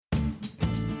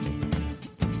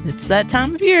It's that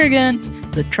time of year again.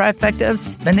 The trifecta of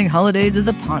spending holidays is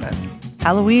upon us.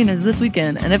 Halloween is this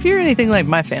weekend, and if you're anything like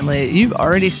my family, you've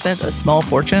already spent a small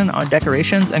fortune on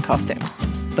decorations and costumes.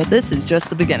 But this is just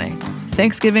the beginning.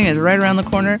 Thanksgiving is right around the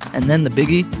corner, and then the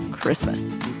biggie, Christmas.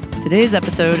 Today's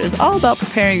episode is all about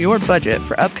preparing your budget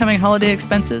for upcoming holiday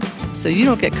expenses so you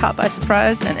don't get caught by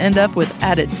surprise and end up with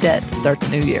added debt to start the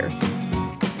new year.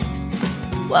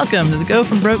 Welcome to the Go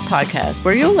From Broke podcast,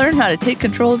 where you'll learn how to take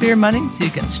control of your money so you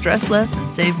can stress less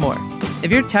and save more. If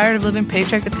you're tired of living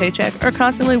paycheck to paycheck or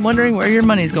constantly wondering where your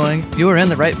money's going, you're in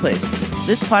the right place.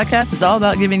 This podcast is all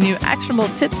about giving you actionable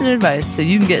tips and advice so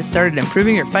you can get started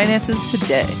improving your finances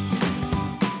today.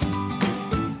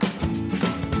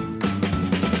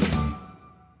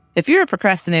 If you're a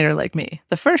procrastinator like me,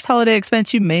 the first holiday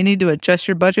expense you may need to adjust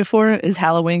your budget for is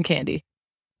Halloween candy.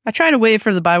 I try to wait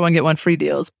for the buy one, get one free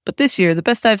deals, but this year, the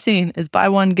best I've seen is buy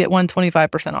one, get one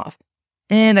 25% off.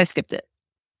 And I skipped it.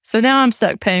 So now I'm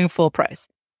stuck paying full price.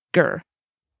 Grr.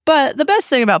 But the best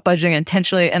thing about budgeting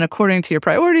intentionally and according to your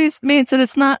priorities means that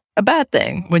it's not a bad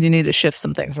thing when you need to shift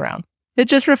some things around. It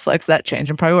just reflects that change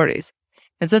in priorities.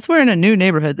 And since we're in a new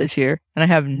neighborhood this year, and I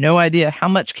have no idea how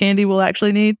much candy we'll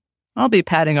actually need, I'll be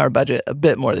padding our budget a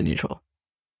bit more than usual.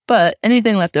 But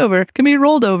anything left over can be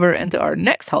rolled over into our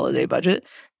next holiday budget,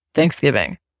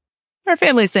 Thanksgiving. Our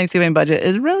family's Thanksgiving budget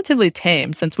is relatively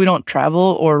tame since we don't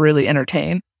travel or really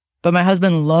entertain, but my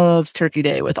husband loves Turkey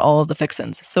Day with all of the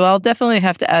fixins, so I'll definitely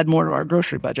have to add more to our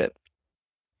grocery budget.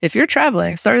 If you're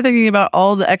traveling, start thinking about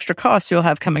all the extra costs you'll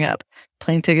have coming up.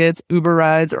 Plane tickets, Uber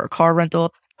rides or a car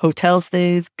rental, hotel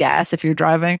stays, gas if you're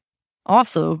driving.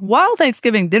 Also, while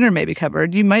Thanksgiving dinner may be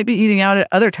covered, you might be eating out at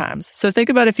other times, so think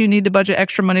about if you need to budget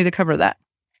extra money to cover that.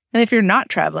 And if you're not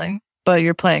traveling, but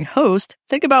you're playing host,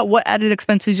 think about what added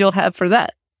expenses you'll have for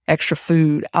that. Extra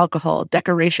food, alcohol,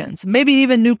 decorations, maybe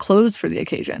even new clothes for the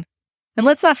occasion. And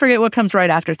let's not forget what comes right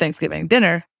after Thanksgiving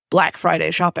dinner, Black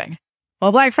Friday shopping.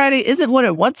 While Black Friday isn't what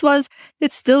it once was,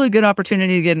 it's still a good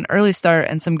opportunity to get an early start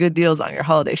and some good deals on your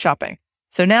holiday shopping.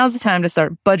 So now's the time to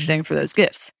start budgeting for those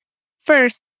gifts.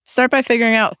 First, start by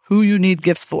figuring out who you need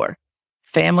gifts for.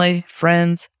 Family,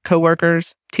 friends,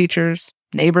 coworkers, teachers,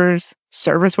 neighbors,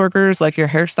 service workers like your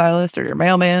hairstylist or your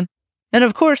mailman, and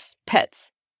of course, pets.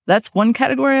 That's one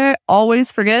category I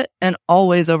always forget and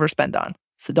always overspend on.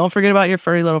 So don't forget about your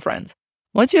furry little friends.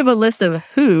 Once you have a list of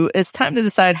who, it's time to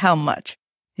decide how much.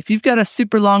 If you've got a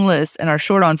super long list and are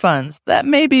short on funds, that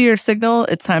may be your signal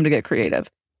it's time to get creative.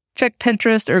 Check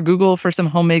Pinterest or Google for some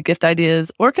homemade gift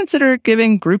ideas, or consider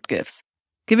giving group gifts.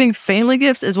 Giving family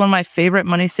gifts is one of my favorite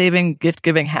money-saving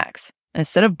gift-giving hacks.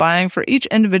 Instead of buying for each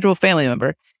individual family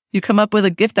member, you come up with a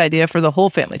gift idea for the whole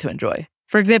family to enjoy.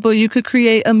 For example, you could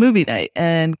create a movie night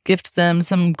and gift them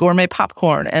some gourmet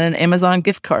popcorn and an Amazon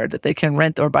gift card that they can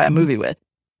rent or buy a movie with.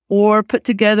 Or put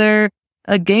together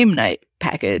a game night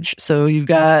package so you've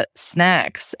got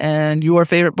snacks and your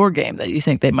favorite board game that you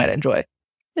think they might enjoy.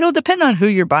 It'll depend on who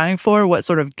you're buying for, what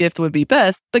sort of gift would be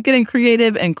best, but getting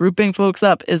creative and grouping folks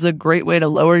up is a great way to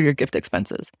lower your gift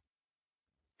expenses.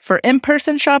 For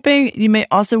in-person shopping, you may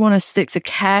also want to stick to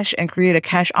cash and create a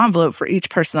cash envelope for each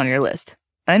person on your list.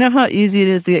 I know how easy it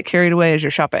is to get carried away as you're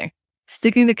shopping.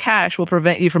 Sticking to cash will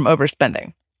prevent you from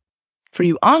overspending. For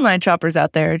you online shoppers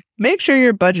out there, make sure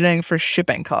you're budgeting for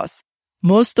shipping costs.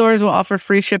 Most stores will offer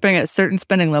free shipping at certain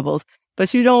spending levels,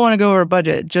 but you don't want to go over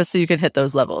budget just so you can hit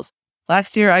those levels.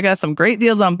 Last year, I got some great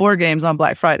deals on board games on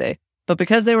Black Friday, but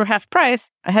because they were half price,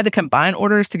 I had to combine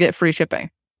orders to get free shipping.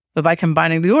 But by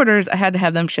combining the orders, I had to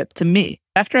have them shipped to me.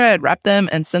 After I had wrapped them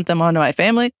and sent them on to my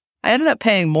family, I ended up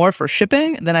paying more for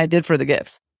shipping than I did for the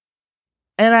gifts.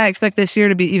 And I expect this year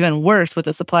to be even worse with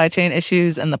the supply chain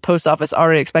issues and the post office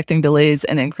already expecting delays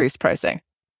and increased pricing.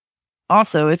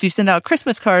 Also, if you send out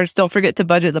Christmas cards, don't forget to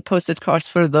budget the postage costs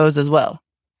for those as well.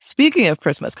 Speaking of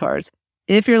Christmas cards,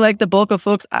 if you're like the bulk of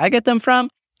folks I get them from,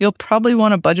 you'll probably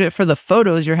want to budget for the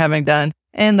photos you're having done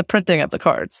and the printing of the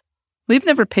cards. We've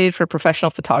never paid for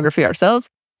professional photography ourselves,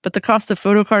 but the cost of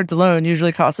photo cards alone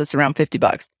usually costs us around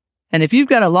 $50. And if you've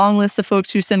got a long list of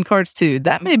folks you send cards to,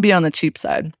 that may be on the cheap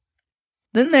side.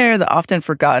 Then there are the often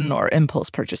forgotten or impulse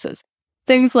purchases.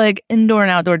 Things like indoor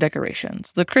and outdoor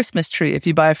decorations, the Christmas tree if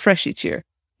you buy fresh each year,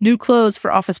 new clothes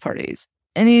for office parties,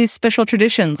 any special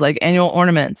traditions like annual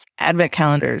ornaments, advent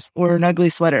calendars, or an ugly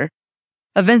sweater.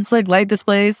 Events like light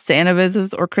displays, Santa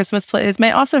visits, or Christmas plays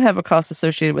may also have a cost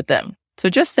associated with them. So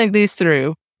just think these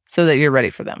through so that you're ready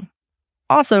for them.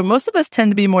 Also, most of us tend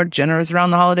to be more generous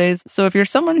around the holidays, so if you're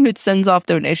someone who sends off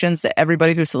donations to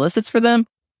everybody who solicits for them,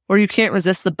 or you can't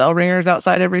resist the bell ringers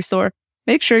outside every store,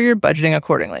 make sure you're budgeting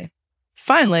accordingly.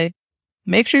 Finally,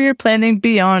 make sure you're planning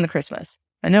beyond Christmas.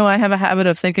 I know I have a habit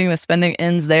of thinking the spending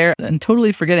ends there and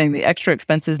totally forgetting the extra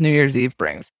expenses New Year's Eve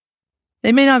brings.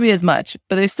 They may not be as much,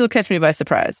 but they still catch me by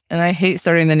surprise, and I hate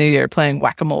starting the new year playing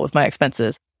whack-a-mole with my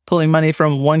expenses, pulling money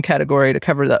from one category to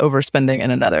cover the overspending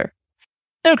in another.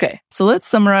 Okay, so let's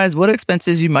summarize what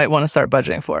expenses you might want to start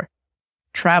budgeting for.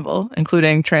 Travel,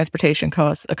 including transportation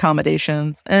costs,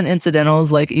 accommodations, and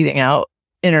incidentals like eating out.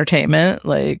 Entertainment,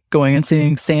 like going and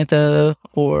seeing Santa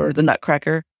or the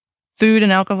Nutcracker. Food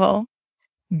and alcohol.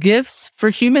 Gifts for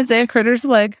humans and critters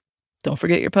alike. Don't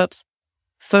forget your pups.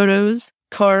 Photos,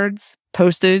 cards,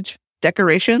 postage,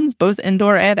 decorations, both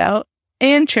indoor and out,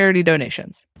 and charity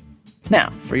donations. Now,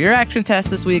 for your action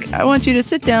task this week, I want you to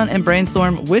sit down and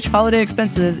brainstorm which holiday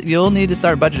expenses you'll need to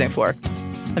start budgeting for.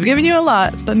 I've given you a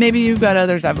lot, but maybe you've got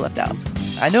others I've left out.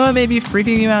 I know it may be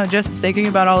freaking you out just thinking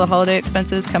about all the holiday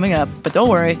expenses coming up, but don't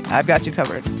worry, I've got you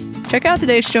covered. Check out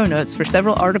today's show notes for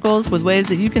several articles with ways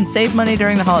that you can save money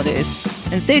during the holidays.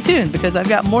 And stay tuned because I've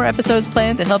got more episodes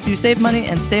planned to help you save money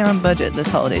and stay on budget this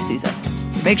holiday season.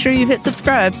 So make sure you hit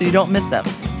subscribe so you don't miss them.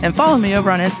 And follow me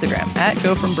over on Instagram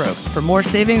 @GoFromBroke for more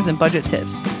savings and budget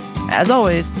tips. As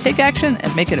always, take action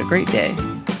and make it a great day.